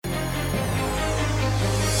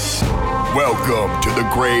Welcome to the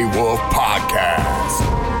Grey Wolf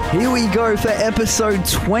Podcast. Here we go for episode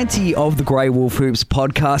 20 of the Grey Wolf Hoops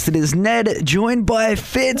podcast. It is Ned, joined by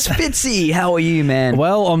Fitz. Fitzy, how are you, man?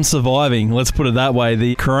 Well, I'm surviving. Let's put it that way.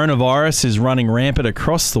 The coronavirus is running rampant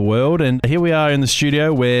across the world, and here we are in the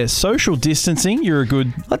studio where social distancing, you're a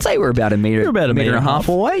good... I'd say we're about a meter and a half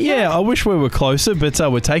away. Yeah, I wish we were closer, but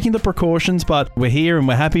we're taking the precautions, but we're here and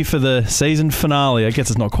we're happy for the season finale. I guess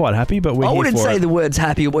it's not quite happy, but we're here for it. I wouldn't say the words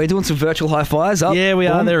happy. We're doing some virtual high fives. Up, yeah, we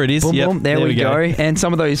are. There it is. Boom, boom. There we go. And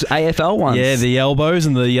some of those AFL ones. Yeah, the elbows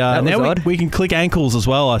and the... now we can click ankles as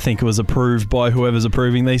well. I think it was approved by whoever's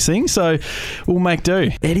approving these things, so we'll make do.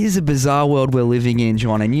 It is a bizarre world we're living in,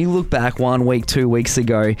 John, and you look back 1 week, 2 weeks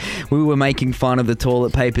ago, we were making fun of the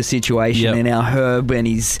toilet paper situation and our Herb and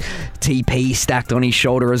his TP stacked on his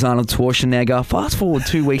shoulder as Arnold Schwarzenegger. Fast forward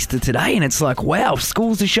 2 weeks to today and it's like, wow,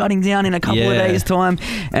 schools are shutting down in a couple of days' time,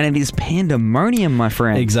 and it is pandemonium, my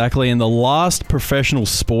friend. Exactly, and the last professional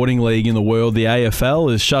sporting league in the world, the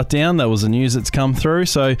AFL, is shut down. That was the news that's come through.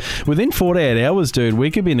 So within 48 hours, dude, we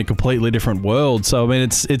could be in a completely different world. So, I mean,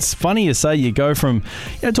 it's funny to say you go from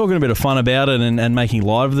talking a bit of fun about it and making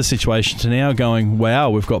light of the situation to now going,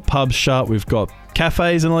 wow, we've got pubs shut, we've got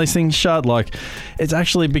cafes and all these things shut. Like, it's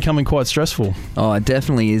actually becoming quite stressful. Oh, it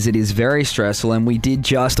definitely is. It is very stressful, and we did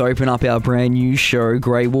just open up our brand new show,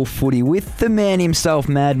 Grey Wolf Footy, with the man himself,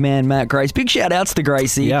 Madman Matt Grace. Big shout outs to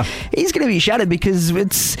Gracie. Yeah. He's going to be shattered because we're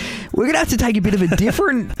going to have to take a bit of a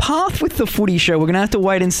different path with the footy show. We're going to have to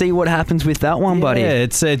wait and see what happens with that one, buddy. Yeah,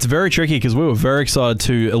 it's very tricky because we were very excited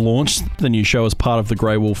to launch the new show as part of the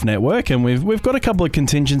Grey Wolf Network, and we've got a couple of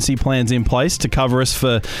contingency plans in place to cover us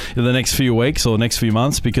for the next few weeks or next few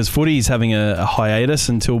months, because footy's having a hiatus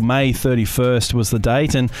until May 31st was the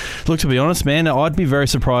date. And look, to be honest, man, I'd be very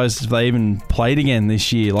surprised if they even played again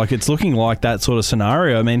this year. Like, it's looking like that sort of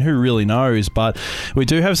scenario. I mean, who really knows? But we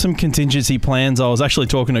do have some contingency plans. I was actually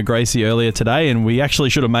talking to Gracie earlier today, and we actually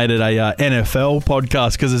should have made it a NFL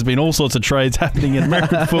podcast because there's been all sorts of trades happening in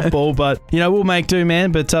American football. But, we'll make do,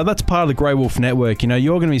 man. But that's part of the Grey Wolf Network. You're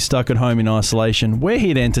going to be stuck at home in isolation. We're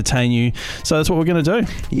here to entertain you. So that's what we're going to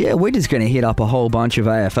do. Yeah, we're just going to hit up a whole bunch of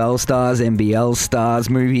AFL stars, NBL stars,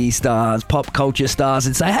 movie stars, pop culture stars,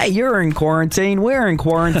 and say, hey, you're in quarantine, we're in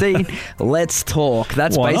quarantine, let's talk.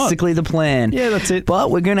 That's basically the plan. Yeah, that's it. But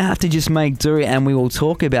we're going to have to just make do, and we will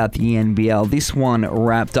talk about the NBL. This one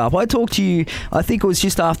wrapped up. I talked to you, I think it was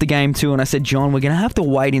just after game 2, and I said, John, we're going to have to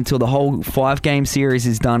wait until the whole 5-game series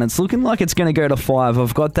is done. It's looking like it's going to go to 5.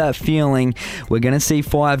 I've got that feeling we're going to see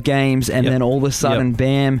 5 games, and then all of a sudden,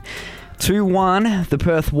 bam, 2-1, the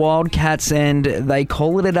Perth Wildcats, and they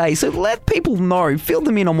call it a day. So let people know, fill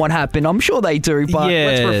them in on what happened. I'm sure they do, but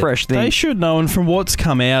let's refresh things. They should know, and from what's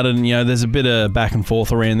come out, and there's a bit of back and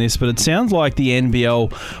forth around this, but it sounds like the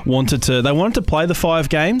NBL wanted to play the 5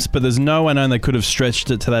 games, but there's no way known they could have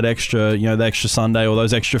stretched it to that extra, the extra Sunday or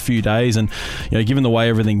those extra few days, and given the way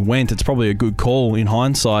everything went, it's probably a good call in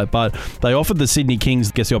hindsight. But they offered the Sydney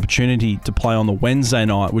Kings, I guess, the opportunity to play on the Wednesday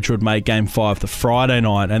night, which would make Game 5 the Friday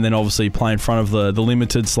night, and then obviously play in front of the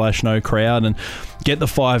limited/no crowd and get the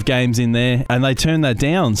 5 games in there, and they turned that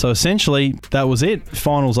down. So essentially, that was it.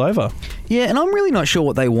 Finals over. Yeah, and I'm really not sure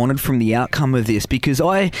what they wanted from the outcome of this, because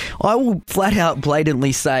I will flat out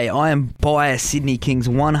blatantly say I am biased Sydney Kings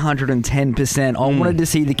 110%. I wanted to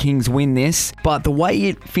see the Kings win this, but the way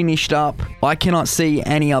it finished up, I cannot see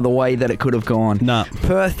any other way that it could have gone. Nah.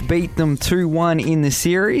 Perth beat them 2-1 in the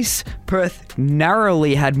series. Perth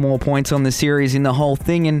narrowly had more points on the series in the whole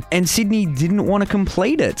thing, and Sydney didn't want to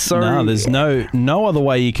complete it. So no, there's no other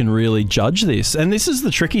way you can really judge this. And this is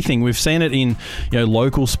the tricky thing. We've seen it in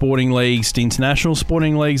local sporting leagues. The international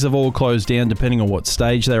sporting leagues have all closed down depending on what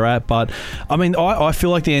stage they're at. But I mean, I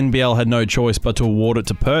feel like the NBL had no choice but to award it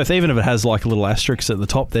to Perth, even if it has like a little asterisk at the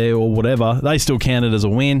top there or whatever. They still count it as a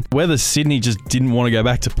win. Whether Sydney just didn't want to go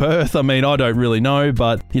back to Perth, I mean, I don't really know.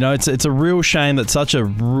 But it's a real shame that such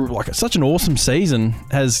an awesome season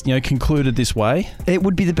has concluded this way. It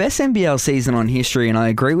would be the best NBL season on history, and I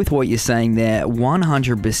agree with what you're saying there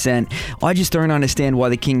 100%. I just don't understand why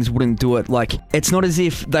the Kings wouldn't do it. Like, it's not as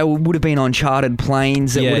if they would have been on charted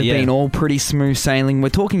planes. It would have been all pretty smooth sailing. We're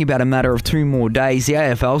talking about a matter of 2 more days. The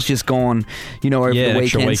AFL's just gone, over the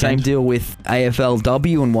weekend. Same deal with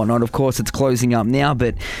AFLW and whatnot. Of course, it's closing up now,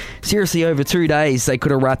 but seriously, over 2 days, they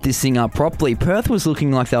could have wrapped this thing up properly. Perth was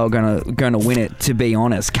looking like they were going to win it, to be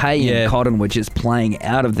honest. Kay and Cotton were just playing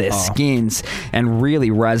out of their skins and really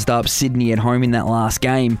razzed up Sydney at home in that last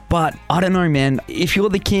game. But I don't know, man. If you're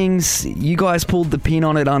the Kings, you guys pulled the pin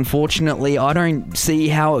on it, unfortunately. I don't see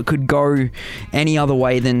how it could go go any other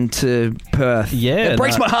way than to Perth. Yeah, it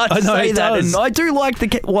breaks my heart to say that, and I do like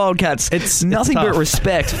the Wildcats. It's nothing tough. but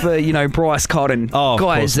respect for Bryce Cotton. Oh,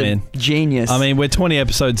 guy course, is a man. genius. I mean, we're 20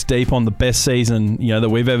 episodes deep on the best season that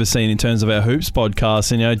we've ever seen in terms of our Hoops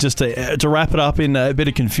podcast, and just to wrap it up in a bit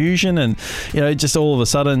of confusion, and just all of a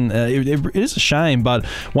sudden it is a shame. But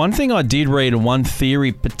one thing I did read, and one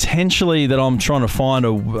theory potentially that I'm trying to find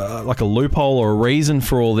a loophole or a reason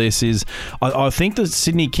for all this is, I think the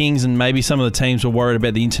Sydney Kings and maybe some of the teams were worried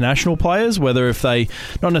about the international players, whether if they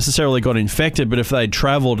not necessarily got infected, but if they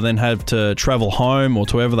travelled and then had to travel home or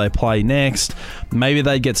to wherever they play next, maybe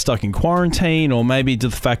they get stuck in quarantine, or maybe the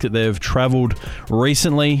fact that they've travelled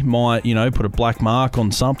recently might put a black mark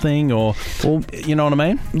on something, or you know what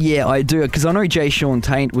I mean? Yeah, I do, because I know Jay Sean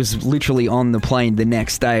Tate was literally on the plane the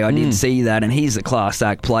next day. I did see that, and he's a class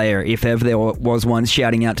act player if ever there was one,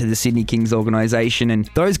 shouting out to the Sydney Kings organisation, and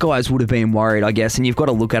those guys would have been worried, I guess, and you've got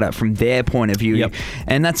to look at it from their point of view. Yep.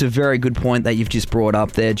 And that's a very good point that you've just brought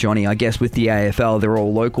up there, Johnny. I guess with the AFL, they're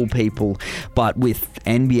all local people, but with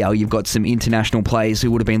NBL, you've got some international players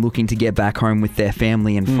who would have been looking to get back home with their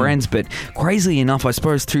family and friends. But crazily enough, I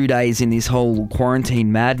suppose 2 days in this whole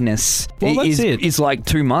quarantine madness is like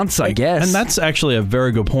 2 months, I guess. And that's actually a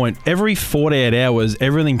very good point. Every 48 hours,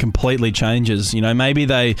 everything completely changes. Maybe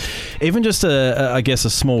they, even just a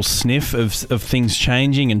small sniff of things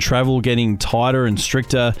changing and travel getting tighter and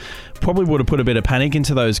stricter, probably would have put a bit of panic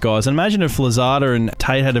into those guys. And imagine if Lazada and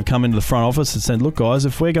Tate had have come into the front office and said, look guys,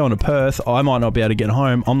 if we're going to Perth, I might not be able to get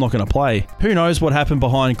home. I'm not going to play. Who knows what happened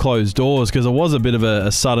behind closed doors, because it was a bit of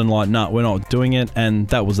a sudden we're not doing it, and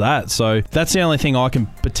that was that. So that's the only thing I can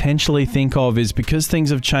potentially think of, is because things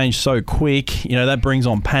have changed so quick, that brings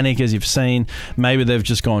on panic, as you've seen. Maybe they've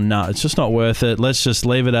just gone, it's just not worth it. Let's just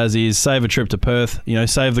leave it as is, save a trip to Perth,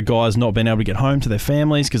 save the guys not being able to get home to their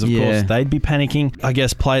families, because of course they'd be panicking. I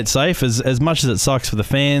guess play it safe. As much as it sucks for the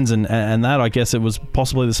fans and that, I guess it was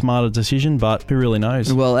possibly the smarter decision, but who really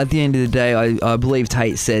knows? Well, at the end of the day, I believe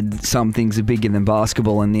Tate said some things are bigger than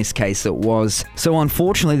basketball. In this case, it was. So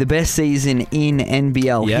unfortunately, the best season in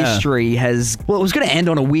NBL history it was going to end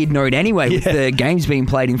on a weird note anyway, with the games being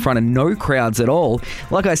played in front of no crowds at all.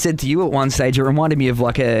 Like I said to you at one stage, it reminded me of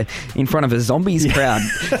in front of a Zombies crowd.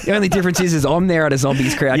 The only difference is I'm there at a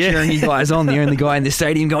Zombies crowd cheering you guys on, the only guy in the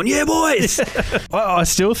stadium going, yeah, boys! I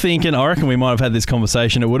still think, and I reckon we might have had this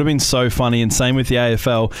conversation, it would have been so funny, and same with the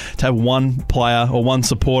AFL, to have one player or one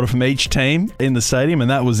supporter from each team in the stadium,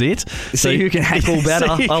 and that was it. See who can heckle better.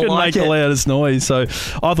 So I like make the loudest noise. So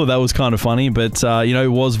I thought that was kind of funny, but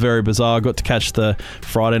it was very bizarre. I got to catch the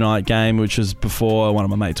Friday night game, which was before one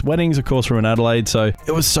of my mates' weddings, of course, from in Adelaide. So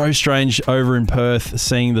it was so strange over in Perth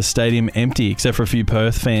seeing the stadium empty, except for a few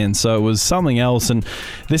Perth fans. So it was something else, and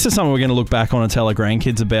this is something we're going to look back on and tell our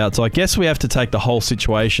grandkids about. So I guess we have to take the whole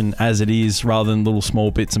situation as it is, rather than little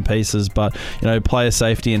small bits and pieces. But player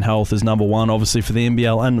safety and health is number one, obviously, for the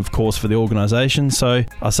NBL and of course for the organisation. So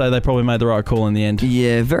I say they probably made the right call in the end.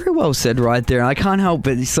 Yeah, very well said right there. I can't help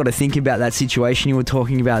but sort of think about that situation you were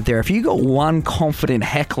talking about there. If you got one confident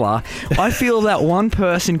heckler, I feel that one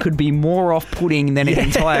person could be more off-putting than an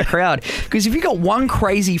entire crowd. Because if you got one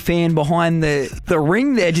crazy fan behind the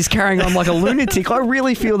ring there just carrying on like a lunatic, I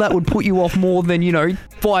really feel that would put you off more than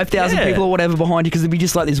 5,000 people or whatever behind you, because it'd be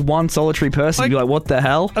just like this one solitary person. You'd be like, what the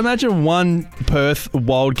hell? Imagine one Perth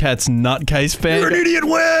Wildcats nutcase fan. You're an idiot,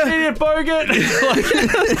 where? Idiot Bogut.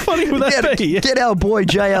 How funny would that be? Get our boy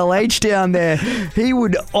JLH down there. He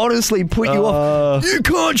would honestly put you off. You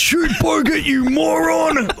can't shoot Bogut, you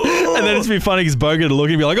moron. And then it's be funny because Bogut would look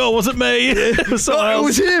and be like, oh, was it me? It was it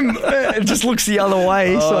was him. It just looks the other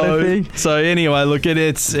way, sort of thing. So anyway, look,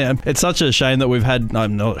 it's such a shame that we've had, no,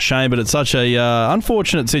 not a shame, but it's such a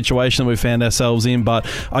unfortunate situation that we found ourselves in. But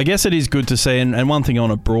I guess it is good to see, and one thing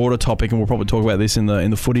on a broader topic, and we'll probably talk about this in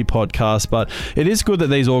the footy podcast, but it is good that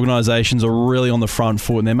these organisations are really on the front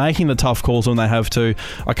foot and they're making the tough calls when they have to.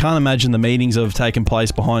 I can't imagine the meetings that have taken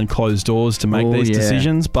place behind closed doors to make these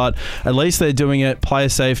decisions, but at least they're doing it. Player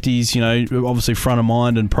safety's, obviously front of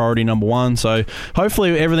mind and priority number one. So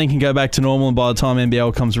hopefully everything can go back to normal, and by the time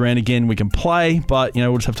NBL comes around again, we can play, but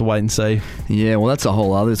we'll just have to wait and see. Yeah, well, that's a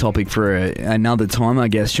whole other topic for another time, I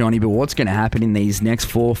guess, Johnny, but what's going to happen in these next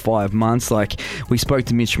 4 or 5 months? Like, we spoke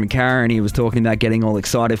to Mitch McCarron, he was talking about getting all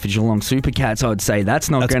excited for Geelong Supercats. I would say that's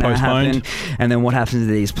not going to happen. And then what happens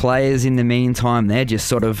to these players in the meantime? They're just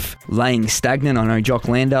sort of laying stagnant. I know Jock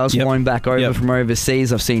Landale's flown back over from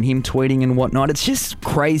overseas. I've seen him tweeting and whatnot. It's just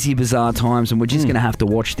crazy, bizarre times, and we're just going to have to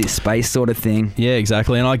watch this space sort of thing. Yeah,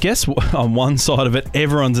 exactly. And I guess on one side of it,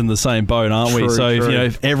 everyone's in the same boat, aren't we? So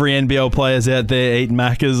if every NBL player's out there eating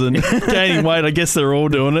Maccas and gaining weight, I guess they're all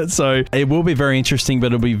doing it. So it will be very interesting but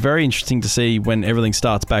it'll be very interesting to see when everything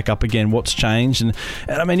starts back up again, what's changed. And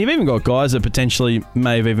I mean, you've even got guys that potentially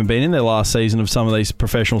may have even been in their last season of some of these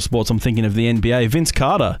professional sports. I'm thinking of the NBA. Vince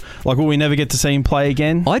Carter. Like, will we never get to see him play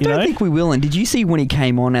again? I don't think we will. And did you see when he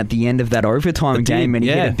came on at the end of that overtime game and he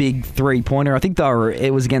hit a big three-pointer? I think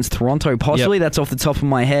it was against Toronto, possibly. That's off the top of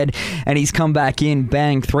my head. And he's come back in,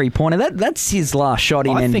 bang, three-pointer. That's his last shot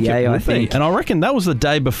in NBA, I think. And I reckon that was the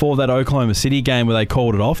day before that Oklahoma City game where they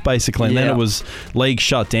called it off, basically. And then it was league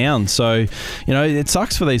shut down. So, it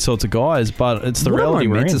sucks for these sorts of guys, but it's the reality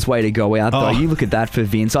we're in. What a momentous way to go out, though. You look at that for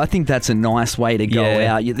Vince. I think that's a nice way to go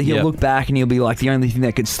out. He'll look back and he'll be like, the only thing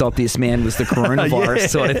that could stop this man was the coronavirus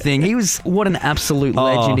sort of thing. He was, what an absolute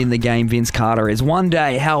legend in the game Vince Carter is. One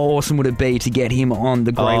day, how awesome would it be to get him on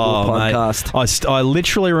the Grey Wolf podcast? Mate, I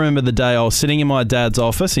literally remember the day I was sitting in my dad's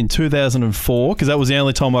office in 2004, because that was the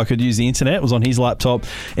only time I could use the internet. It was on his laptop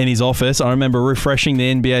in his office. I remember refreshing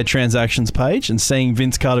the NBA transactions page and seeing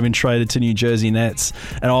Vince Carter been traded to New Jersey Nets,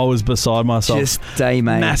 and I was beside myself. Just day,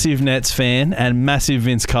 mate. Massive Nets fan and massive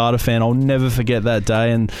Vince Carter fan. I'll never forget that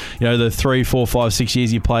day. And, the 3, 4, 5, 6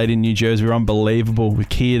 years he played in New Jersey were unbelievable with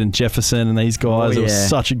Kidd and Jefferson and these guys. It was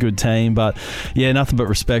such a good team. But, nothing but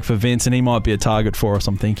respect for Vince, and he might be a target for us,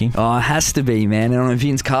 I'm thinking. Oh, it has to be, man. And on a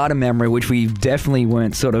Vince Carter memory, which we definitely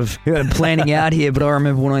weren't sort of planning out here, but I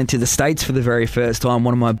remember when I went to the States for the very first time,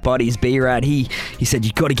 one of my buddies, B-Rad, he said,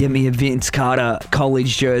 you got to get me a Vince Carter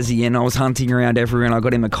college jersey, and I was hunting around everywhere and I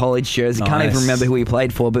got him a college jersey. Nice. Can't even remember who he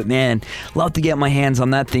played for, but man, love to get my hands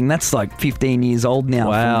on that thing. That's like 15 years old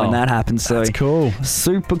now from when that happened. So that's cool.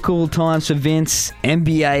 Super cool times for Vince.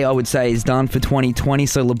 NBA, I would say, is done for 2020,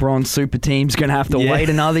 so LeBron's super team's going to have to wait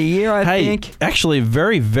another year, I think. Actually,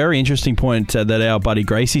 very, very interesting point that our buddy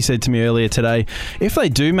Gracie said to me earlier today. If they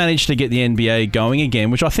do manage to get the NBA going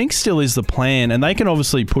again, which I think still is the plan, and they can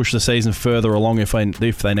obviously push the season further along if they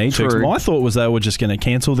need to. My thought was they were just going to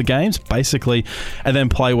cancel the games, basically, and then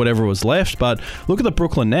play whatever was left. But look at the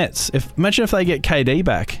Brooklyn Nets. Imagine if they get KD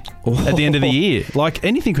back at the end of the year. Like,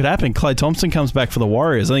 anything could happen. Klay Thompson comes back for the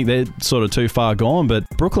Warriors. I think they're sort of too far gone, but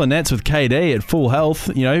Brooklyn Nets with KD at full health,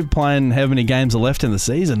 playing how many games are left in the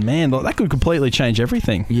season, man, that could completely change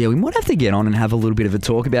everything. Yeah, we might have to get on and have a little bit of a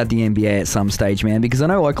talk about the NBA at some stage, man, because I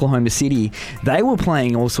know Oklahoma City, they were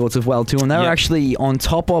playing all sorts of well too, and they were actually on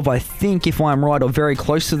top of, I think, if I'm right, or very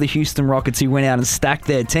close to the Houston Rockets, who went out and stacked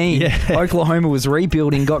their team. Oklahoma was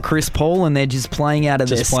rebuilding, got Chris Paul, and they're just playing out of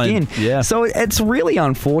their skin. So it's really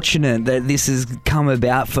unfortunate that this has come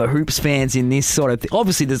about for hoops fans in this sort of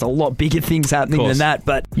obviously there's a lot bigger things happening than that,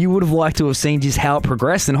 but you would have liked to have seen just how it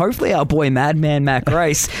progressed, and hopefully our boy Madman Matt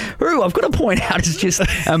Grace, who I've got to point out has just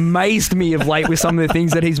amazed me of late with some of the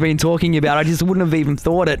things that he's been talking about. I just wouldn't have even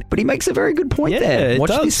thought it, but he makes a very good point there. Watch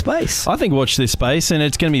this space. I think watch this space, and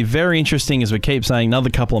it's going to be very interesting, as we keep saying, another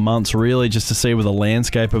couple of months really, just to see where the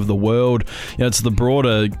landscape of the world, it's the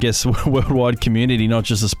broader, I guess, worldwide community, not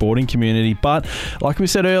just the sporting community. But like we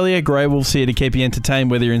said earlier, Grey Wolf's here to keep you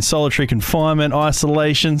entertained, whether you're in solitary confinement,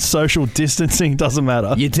 isolation, social distancing, doesn't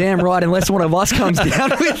matter. You're damn right, unless one of us comes down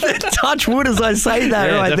with it. Touch wood as I say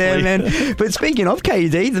that there, man. But speaking of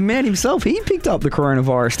KD, the man himself, he picked up the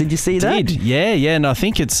coronavirus. Did you see that? Yeah, and I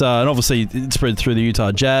think it's, and obviously it spread through the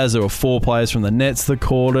Utah Jazz. There were 4 players from the Nets that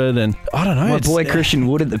caught it, and I don't know. My boy Christian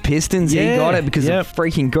Wood at the Pistons, he got it because of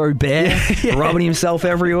freaking Gobert rubbing himself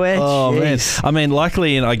everywhere. Oh, man. I mean,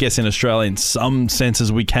 luckily, I guess in Australia, in some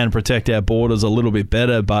senses, we can protect our borders a little bit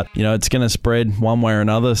better, but, it's going to spread one way or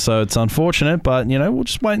another, so it's unfortunate, but, we'll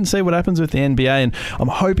just wait and see what happens with the NBA, and I'm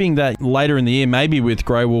hoping that later in the year, maybe with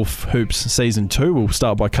Grey Wolf Hoops Season 2, we'll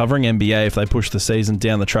start by covering NBA if they push the season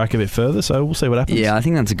down the track a bit further, so we'll see what happens. Yeah, I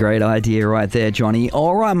think that's a great idea right there, Johnny.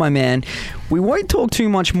 All right, my man. We won't talk too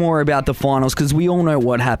much more about the finals because we all know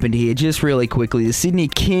what happened here. Just really quickly, the Sydney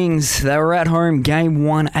Kings, they were at home, Game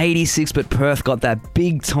 1, 86, but Perth got that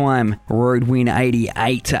big-time road win,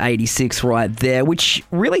 88-86 right there, which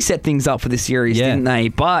really set things up for the series, didn't they?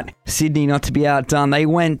 But Sydney, not to be outdone, they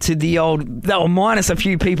went to they were minus a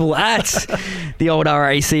few people at the old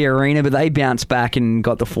RAC Arena, but they bounced back and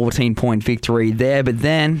got the 14-point victory there. But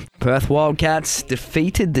then Perth Wildcats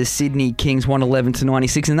defeated the Sydney Kings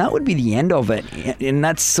 111-96, and that would be the end of it. And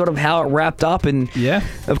that's sort of how it wrapped up. And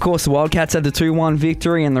of course, the Wildcats had the 2-1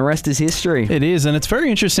 victory, and the rest is history. It is, and it's very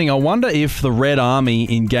interesting. I wonder if the Red Army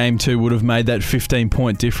in Game 2 would have made that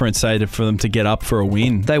 15-point difference, say, for them to get up for a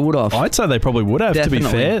win. They would have. I'd say they probably would have, to be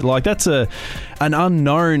fair. Like, that's an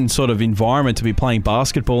unknown sort of environment to be playing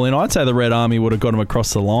basketball in. I'd say the Red Army would have got them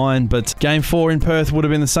across the line, but Game 4 in Perth would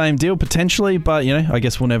have been the same deal, potentially, but, I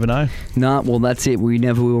guess we'll never know. Nah, well, that's it. We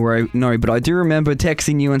never will know, but I do remember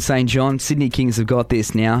texting you and saying, John, Sydney Kings have got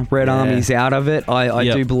this now. Red Army's out of it. I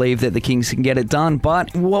do believe that the Kings can get it done,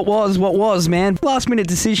 but what was, man? Last minute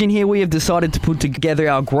decision here. We have decided to put together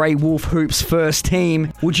our Grey Wolf Hoops first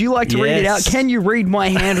team. Would you like to read it out? Can you read my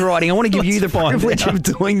handwriting? I want to give you the privilege of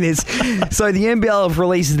doing this. So the NBL have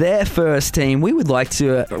released their first team. We would like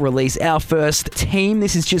to release our first team.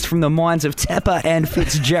 This is just from the minds of Tepper and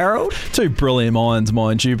Fitzgerald. Two brilliant minds,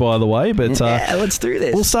 mind you, by the way. But let's do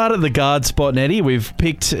this. We'll start at the guard spot, Nettie. We've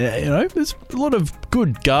picked, there's a lot of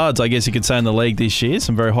good guards, I guess you could say, in the league this year.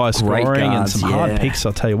 Some very high scoring guards, and some hard picks,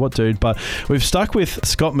 I'll tell you what, dude. But we've stuck with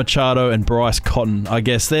Scott Machado and Bryce Cotton. I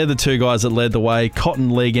guess they're the two guys that led the way.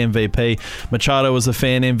 Cotton league MVP. Machado was the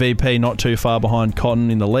fan MVP, not too far behind Cotton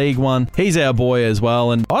in the league one. He's our boy as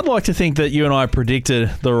well, and I'd like to think that you and I predicted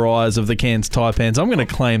the rise of the Cairns Taipans. I'm going to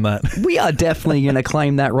claim that. We are definitely going to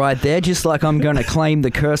claim that right there, just like I'm going to claim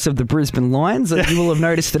the curse of the Brisbane Lions. You will have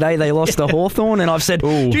noticed today they lost to Hawthorn, and I've said,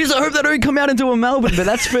 geez, I hope they don't come out into a Melbourne, but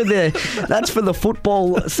that's for the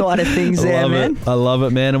football side of things there, man. I love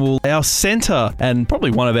it, man. And our centre, and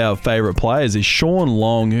probably one of our favourite players, is Sean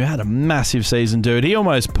Long, who had a massive season, dude. He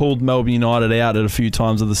almost pulled Melbourne United out at a few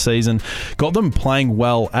times of the season, got them playing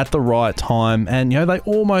well at the right time, and they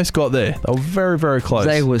almost got there. They were very, very close.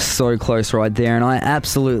 They were so close right there, and I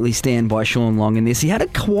absolutely stand by Sean Long in this. He had a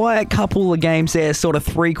quiet couple of games there, sort of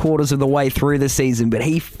 3/4 of the way through the season, but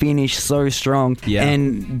he finished so strong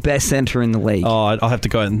and best centre in the league. Oh, I'll have to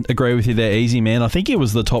go and agree with you there, easy, man. I think he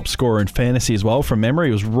was the top scorer in fantasy as well, from memory.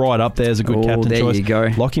 He was right up there as a good captain choice. There you go.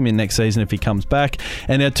 Lock him in next season if he comes back.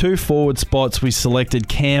 And our two forward spots, we selected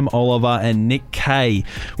Cam Oliver and Nick Kay,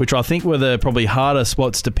 which I think were the probably harder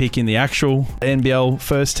spots to pick in the actual NBL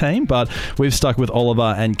first team, but we've stuck with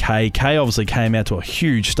Oliver and Kay. Kay obviously came out to a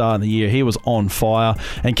huge start in the year. He was on fire.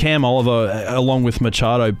 And Cam Oliver, along with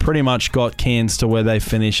Machado, pretty much got Cairns to where they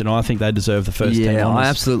finished, and I think they deserve the first team. Yeah, I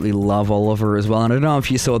absolutely love Oliver as well. And I don't know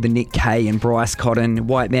if you saw the Nick Kay and Bryce Cotton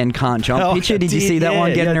White Man Can't Jump picture. Did you see that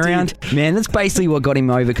one getting around? Man, that's basically what got him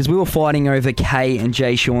over, because we were fighting over Kay and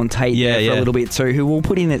Jay Sean Tate for a little bit too, who we'll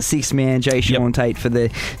put in at sixth man, Jay Sean Tate for the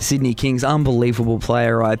Sydney Kings. Unbelievable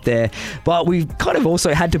player right there. But we've kind of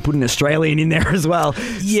also had to put an Australian in there as well.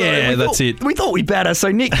 Yeah, that's it. We thought we'd better. So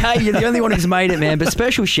Nick Kay, you're the only one who's made it, man. But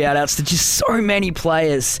special shout outs to just so many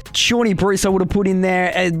players. Shawnee Bruce I would have put in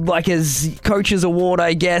there as coach's award,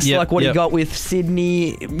 I guess, he got with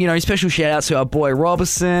Sydney. Special shout outs to our boy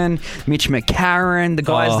Robertson, Mitch McCarron, the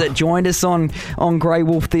guys that joined us on Grey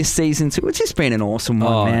Wolf this season too. It's just been an awesome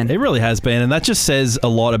one, man. It really has been, and that just says a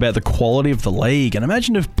lot about the quality of the league. And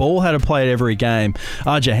imagine if Ball had played every game,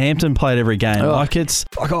 RJ Hampton played every game.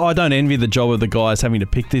 I don't envy the job of the guys having to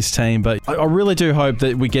pick this team, but I really do hope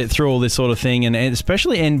that we get through all this sort of thing, and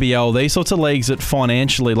especially NBL, these sorts of leagues that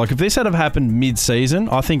financially, if this had have happened mid-season,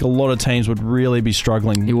 I think a lot of teams would really be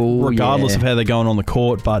struggling, regardless of how they're going on the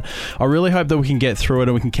court. But I really hope that we can get through it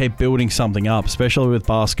and we can keep building something up, especially with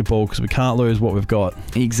basketball, because we can't lose what we've got.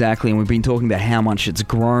 Exactly, and we've been talking about how much it's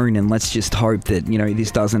grown, and let's just hope that,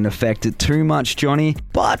 this doesn't affect it too much, Johnny.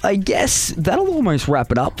 But I guess that'll almost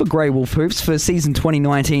wrap it up for Grey Wolf Hoops for season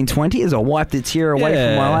 2019-20, as I wiped a tear away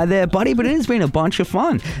from my eye there, buddy. But it has been a bunch of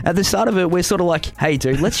fun. At the start of it, we're sort of like, hey,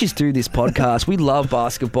 dude, let's just do this podcast. We love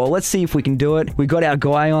basketball. Let's see if we can do it. We got our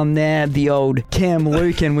guy on there, the old Cam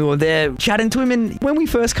Luke, and we were there chatting to him. And when we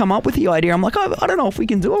first come up with the idea, I'm like, I don't know if we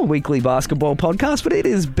can do a weekly basketball podcast, but it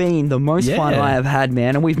has been the most fun I have had,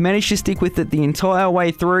 man. And we've managed to stick with it the entire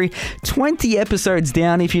way through. 20 episodes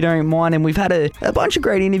down, if you don't mind. And we've had a bunch of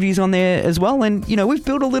great interviews on there as well. And, we've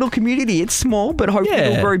built a little community. It's small, but hopefully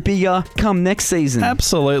it'll grow bigger come next season.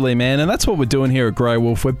 Absolutely, man. And that's what we're doing here at Grey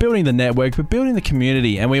Wolf. We're building the network, we're building the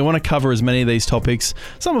community, and we want to cover as many of these topics,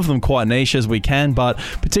 some of them quite niche as we can, but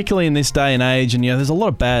particularly in this day and age, and there's a lot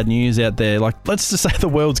of bad news out there. Let's just say the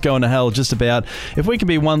world's going to hell just about. If we can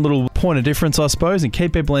be one little point of difference, I suppose, and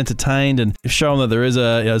keep people entertained and show them that there is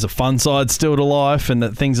there's a fun side still to life and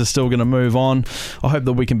that things are still going to move on, I hope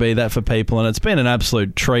that we can be that for people. And it's been an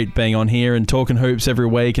absolute treat being on here and talking hoops every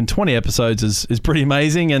week, and 20 episodes is pretty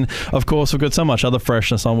amazing. And of course, we've got so much other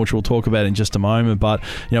freshness on, which we'll talk about in just a moment. But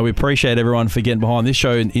we appreciate everyone for getting behind this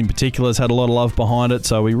show. In particular, has had a lot of love behind it,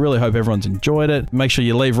 so we really hope everyone's enjoyed it. Make sure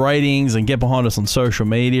you leave ratings and get behind us on social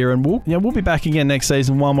media, and we'll be back again next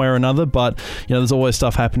season one way or another. But there's always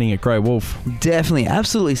stuff happening at Grey Grey Wolf. Definitely,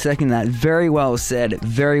 absolutely second that. Very well said.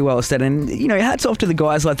 Very well said. And, hats off to the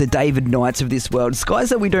guys like the David Knights of this world. It's guys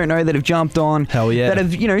that we don't know that have jumped on. Hell yeah. That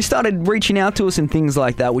have, started reaching out to us and things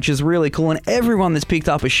like that, which is really cool. And everyone that's picked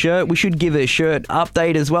up a shirt, we should give a shirt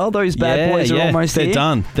update as well. Those bad boys are almost They're here.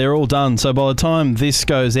 done. They're all done. So by the time this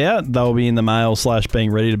goes out, they'll be in the mail /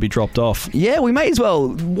 being ready to be dropped off. Yeah, we may as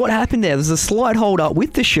well. What happened there? There's a slight hold up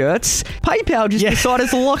with the shirts. PayPal just decided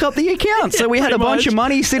to lock up the account. So we had a bunch of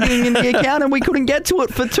money sitting in the account and we couldn't get to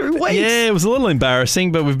it for 2 weeks. Yeah, it was a little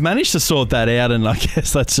embarrassing, but we've managed to sort that out. And I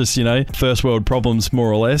guess that's just, first world problems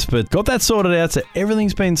more or less. But got that sorted out. So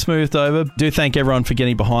everything's been smoothed over. Do thank everyone for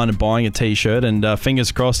getting behind and buying a t-shirt. And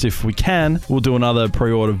fingers crossed, if we can, we'll do another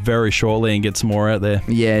pre-order very shortly and get some more out there.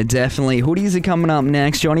 Yeah, definitely. Hoodies are coming up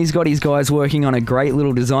next. Johnny's got his guys working on a great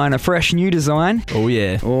little design, a fresh new design. Oh,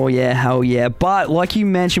 yeah. Oh, yeah, hell yeah. But like you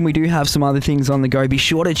mentioned, we do have some other things on the go. Be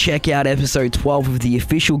sure to check out episode 12 of the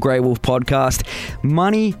official Grey Wolf podcast.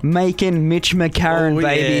 Money making Mitch McCarron,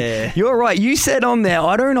 baby. Yeah. You're right. You said on there,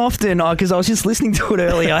 I don't often, because I was just listening to it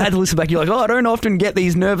earlier, I had to listen back. You're like, I don't often get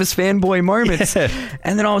these nervous fanboy moments. Yeah.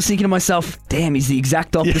 And then I was thinking to myself, damn, he's the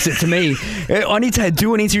exact opposite to me. I need to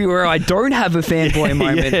do an interview where I don't have a fanboy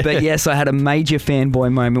moment. Yeah. But yes, I had a major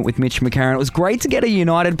fanboy moment with Mitch McCarron. It was great to get a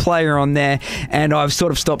United player on there, and I've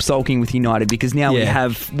sort of stopped sulking with United because now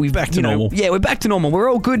we've back to normal. Yeah, we're back to normal. We're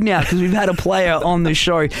all good now because we've had a player on the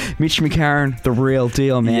show. Mitch McCarron, the real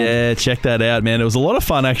deal, man. Yeah, check that out, man. It was a lot of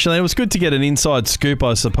fun, actually. It was good to get an inside scoop,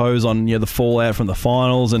 I suppose, on the fallout from the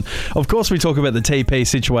finals. And, of course, we talk about the TP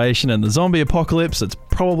situation and the zombie apocalypse that's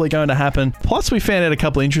probably going to happen. Plus, we found out a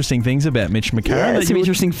couple of interesting things about Mitch McCarron. Yeah, some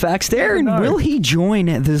interesting facts there. And will he join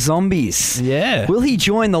the zombies? Yeah. Will he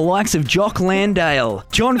join the likes of Jock Landale,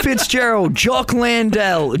 John Fitzgerald, Jock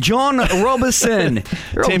Landale, John Robertson,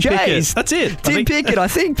 Tim Pickett? That's it. Tim Pickett. I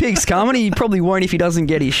think Pick's coming. He probably won't if he doesn't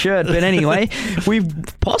get his shirt. But anyway, we've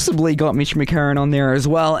possibly got Mitch McCarron on there as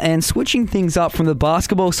well. And switching things up from the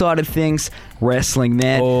basketball side of things, wrestling,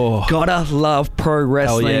 man. Oh. Gotta love pro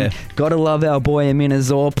wrestling. Hell yeah. Gotta love our boy Amin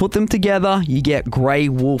Azor. Put them together, you get Grey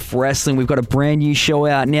Wolf Wrestling. We've got a brand new show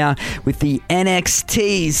out now with the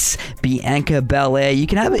NXT's Bianca Belair. You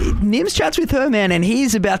can have it. Nims chats with her, man, and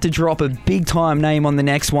he's about to drop a big time name on the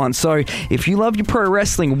next one. So if you love your pro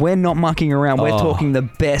wrestling, we're not mucking around. We're talking the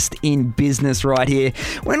best in business right here.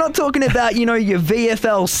 We're not talking about, your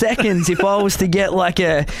VFL seconds. If I was to get like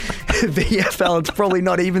a VFL, it's probably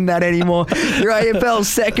not even that anymore. Your AFL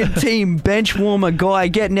second team bench warmer guy.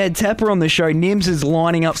 Get Ned Tepper on the show. Nims is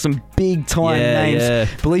lining up some big time names. Yeah.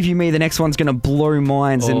 Believe you me, the next one's going to blow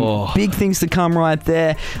minds and big things to come right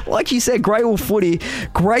there. Like you said, Grey Wolf footy.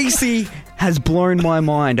 Gracie has blown my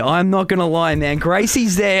mind. I'm not going to lie, man.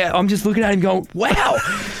 Gracie's there. I'm just looking at him going, wow.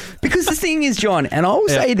 Because the thing is, John, and I will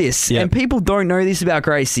say this, and people don't know this about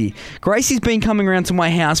Gracie. Gracie's been coming around to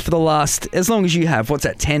my house for the last, as long as you have, what's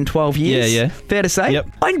that, 10, 12 years? Yeah. Fair to say? Yep.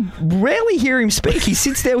 I rarely hear him speak. He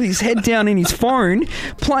sits there with his head down in his phone,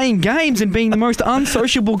 playing games and being the most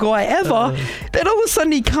unsociable guy ever. Then all of a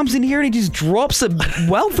sudden he comes in here and he just drops a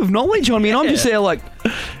wealth of knowledge on me, and I'm just there like,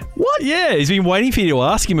 what? Yeah, he's been waiting for you to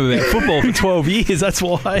ask him about football for 12 years. That's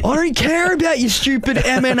why. I don't care about your stupid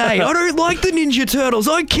M&A. I don't like the Ninja Turtles.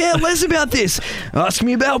 I care less about this. Ask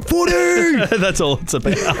me about footy. That's all it's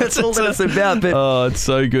about. That's all that it's about. But oh, it's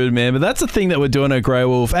so good, man. But that's the thing that we're doing at Grey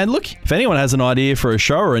Wolf. And look, if anyone has an idea for a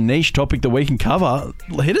show or a niche topic that we can cover,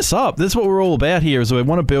 hit us up. That's what we're all about here, is we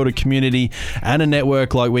want to build a community and a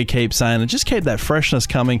network, like we keep saying, and just keep that freshness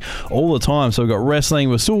coming all the time. So we've got wrestling.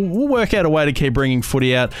 We'll work out a way to keep bringing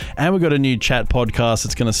footy out. And we've got a new chat podcast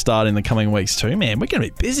that's going to start in the coming weeks too, man. We're going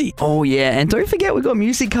to be busy. Oh, yeah. And don't forget, we've got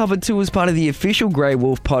music covered too as part of the official Grey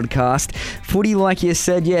Wolf podcast. Footy, like you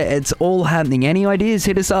said, it's all happening. Any ideas,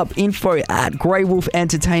 hit us up,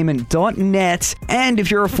 info@greywolfentertainment.net. And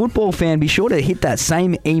if you're a football fan, be sure to hit that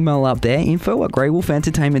same email up there,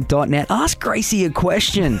 info@greywolfentertainment.net. Ask Gracie a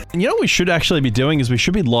question. And you know what we should actually be doing is we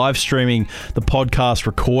should be live streaming the podcast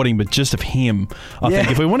recording, but just of him. I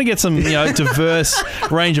think if we want to get some diverse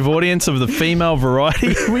range of audience of the female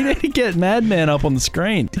variety, we need to get Madman up on the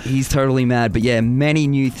screen. He's totally mad, but many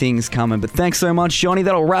new things coming. But thanks so much, Johnny.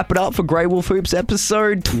 That'll wrap it up for Grey Wolf Hoops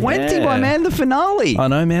episode 20, my man, the finale. I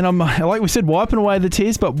know, man. I'm, like we said, wiping away the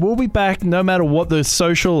tears, but we'll be back no matter what the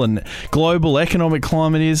social and global economic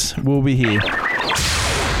climate is. We'll be here.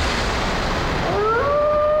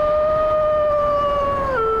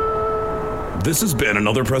 This has been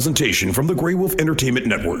another presentation from the Grey Wolf Entertainment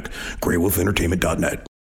Network, greywolfentertainment.net.